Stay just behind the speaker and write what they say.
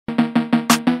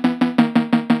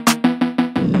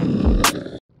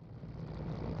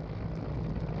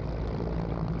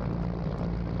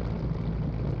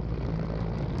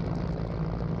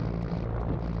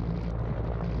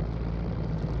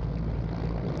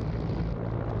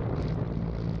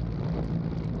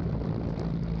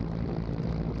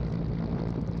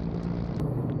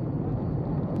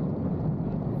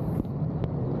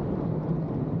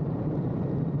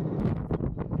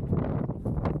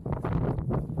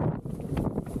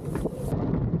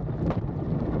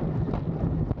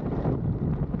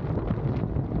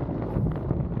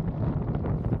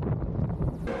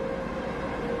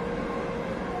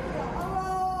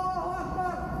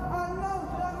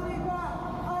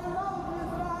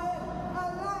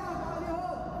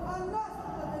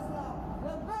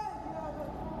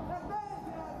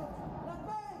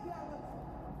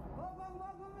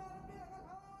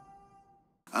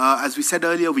As we said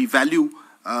earlier, we value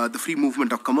the free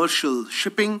movement of commercial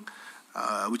shipping,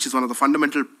 which is one of the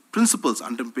fundamental principles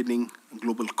underpinning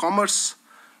global commerce.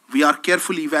 We are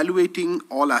carefully evaluating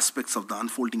all aspects of the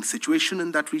unfolding situation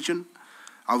in that region.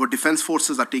 Our defense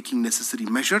forces are taking necessary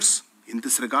measures in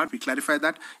this regard. We clarify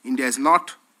that India is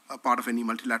not a part of any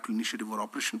multilateral initiative or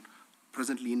operation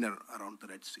presently in or around the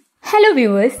Red Sea. Hello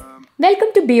viewers, welcome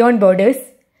to Beyond Borders.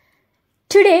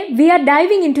 Today we are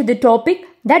diving into the topic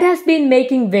that has been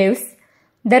making waves,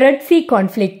 the Red Sea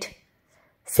conflict.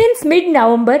 Since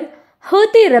mid-November,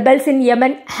 Houthi rebels in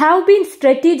Yemen have been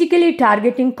strategically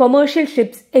targeting commercial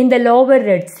ships in the lower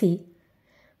Red Sea,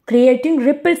 creating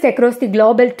ripples across the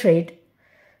global trade.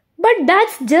 But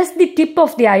that's just the tip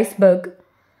of the iceberg.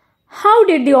 How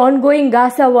did the ongoing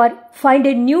Gaza war find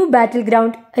a new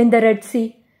battleground in the Red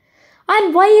Sea?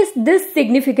 And why is this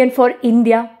significant for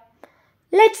India?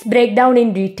 Let's break down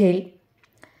in detail.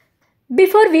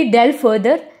 Before we delve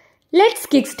further, let's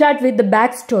kickstart with the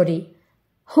backstory.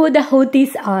 Who the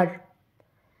Houthis are.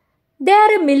 They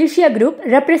are a militia group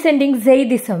representing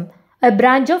Zaydism, a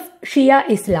branch of Shia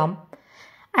Islam,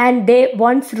 and they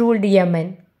once ruled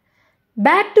Yemen.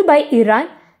 Backed by Iran,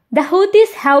 the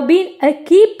Houthis have been a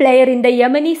key player in the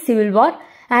Yemeni civil war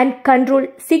and control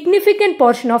significant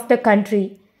portion of the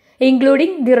country,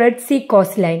 including the Red Sea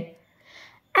coastline.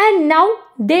 And now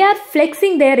they are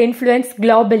flexing their influence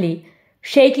globally,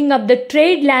 shaking up the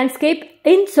trade landscape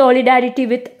in solidarity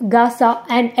with Gaza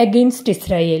and against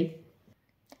Israel.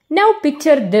 Now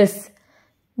picture this,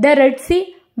 the Red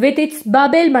Sea with its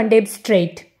Bab-el-Mandeb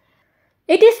Strait.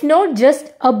 It is not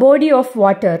just a body of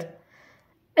water.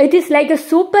 It is like a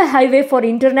superhighway for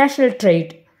international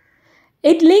trade.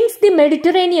 It links the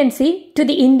Mediterranean Sea to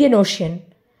the Indian Ocean.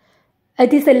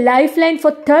 It is a lifeline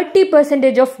for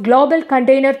 30% of global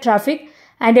container traffic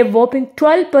and a whopping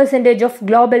 12% of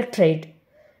global trade.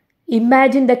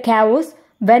 Imagine the chaos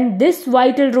when this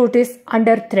vital route is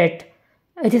under threat.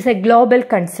 It is a global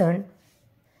concern.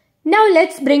 Now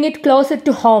let's bring it closer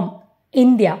to home,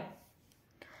 India.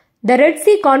 The Red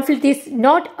Sea conflict is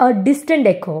not a distant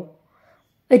echo.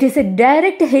 It is a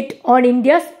direct hit on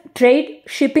India's trade,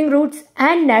 shipping routes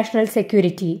and national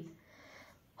security.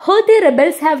 Houthi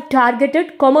rebels have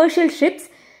targeted commercial ships,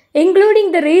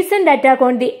 including the recent attack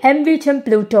on the MV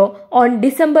Pluto on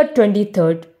December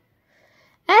 23rd.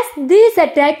 As these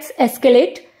attacks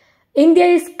escalate, India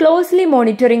is closely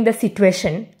monitoring the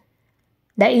situation.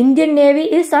 The Indian Navy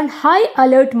is on high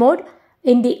alert mode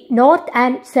in the North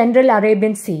and Central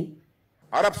Arabian Sea.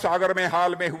 अरब सागर में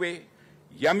हाल में हुए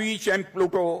यमवी champ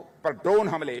Pluto पर drone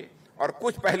हमले और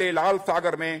कुछ पहले लाल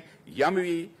सागर में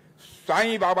यमवी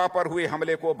साईं बाबा पर हुए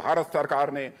हमले को भारत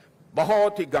सरकार ने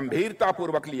बहुत ही गंभीरता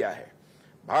पूर्वक लिया है।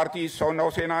 भारतीय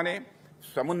नौसेना ने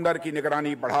समुद्र की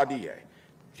निगरानी बढ़ा दी है।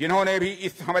 जिन्होंने भी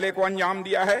इस हमले को अंजाम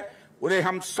दिया है उन्हें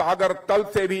हम सागर तल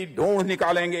से भी ढूंढ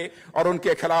निकालेंगे और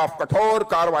उनके खिलाफ कठोर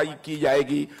कार्रवाई की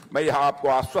जाएगी। मैं यह आपको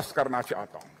आश्वस्त करना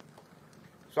चाहता हूं।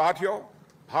 साथियों,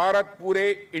 भारत पूरे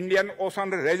इंडियन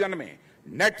ओशन रीजन में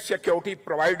नेट सिक्योरिटी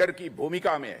प्रोवाइडर की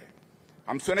भूमिका में है।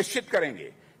 हम सुनिश्चित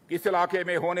करेंगे कि इस इलाके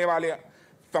में होने वाले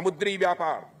समुद्री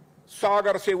व्यापार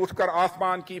सागर से उठकर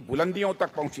आसमान की बुलंदियों तक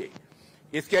पहुंचे।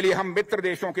 इसके लिए हम मित्र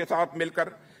देशों के साथ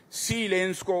मिलकर सी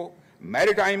लेन्स को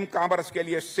मैरीटाइम कॉमर्स के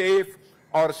लिए सेफ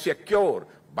और सिक्योर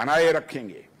बनाए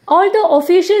रखेंगे। Although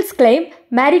officials claim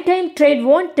maritime trade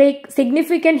won't take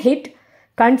significant hit,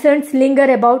 concerns linger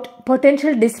about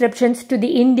potential disruptions to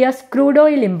the India's crude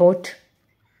oil import.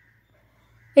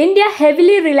 India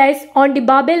heavily relies on the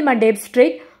Bab-el-Mandeb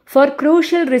Strait for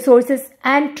crucial resources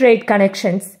and trade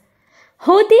connections.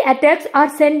 Houthi attacks are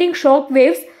sending shock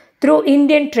waves through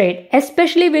Indian trade,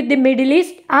 especially with the Middle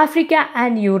East, Africa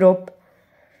and Europe.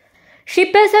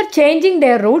 Shippers are changing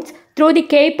their routes through the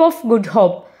Cape of Good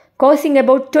Hope, causing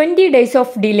about 20 days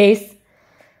of delays.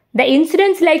 The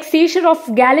incidents like seizure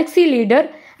of Galaxy Leader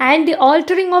and the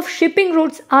altering of shipping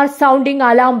routes are sounding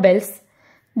alarm bells.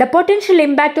 The potential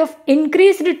impact of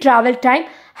increased travel time,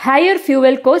 higher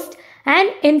fuel costs and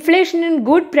inflation in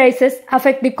good prices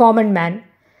affect the common man.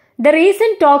 The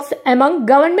recent talks among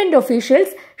government officials,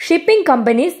 shipping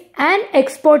companies and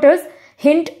exporters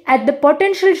hint at the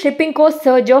potential shipping cost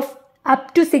surge of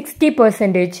up to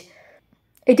 60%.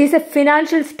 It is a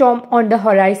financial storm on the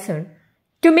horizon.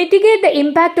 To mitigate the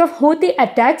impact of Houthi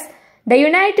attacks, the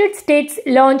United States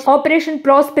launched Operation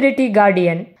Prosperity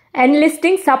Guardian,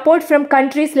 enlisting support from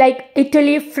countries like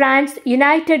Italy, France,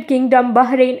 United Kingdom,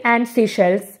 Bahrain and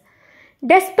Seychelles.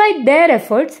 Despite their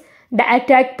efforts, the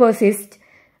attack persists,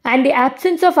 and the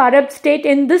absence of Arab state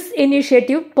in this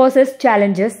initiative poses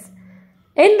challenges.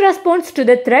 In response to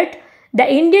the threat, the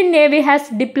Indian Navy has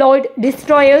deployed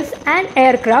destroyers and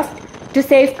aircraft, to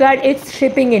safeguard its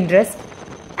shipping interests.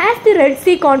 As the Red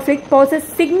Sea conflict poses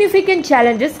significant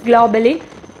challenges globally,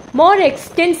 more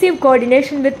extensive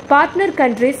coordination with partner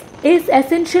countries is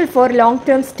essential for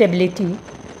long-term stability.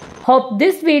 Hope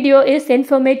this video is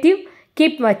informative.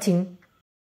 Keep watching.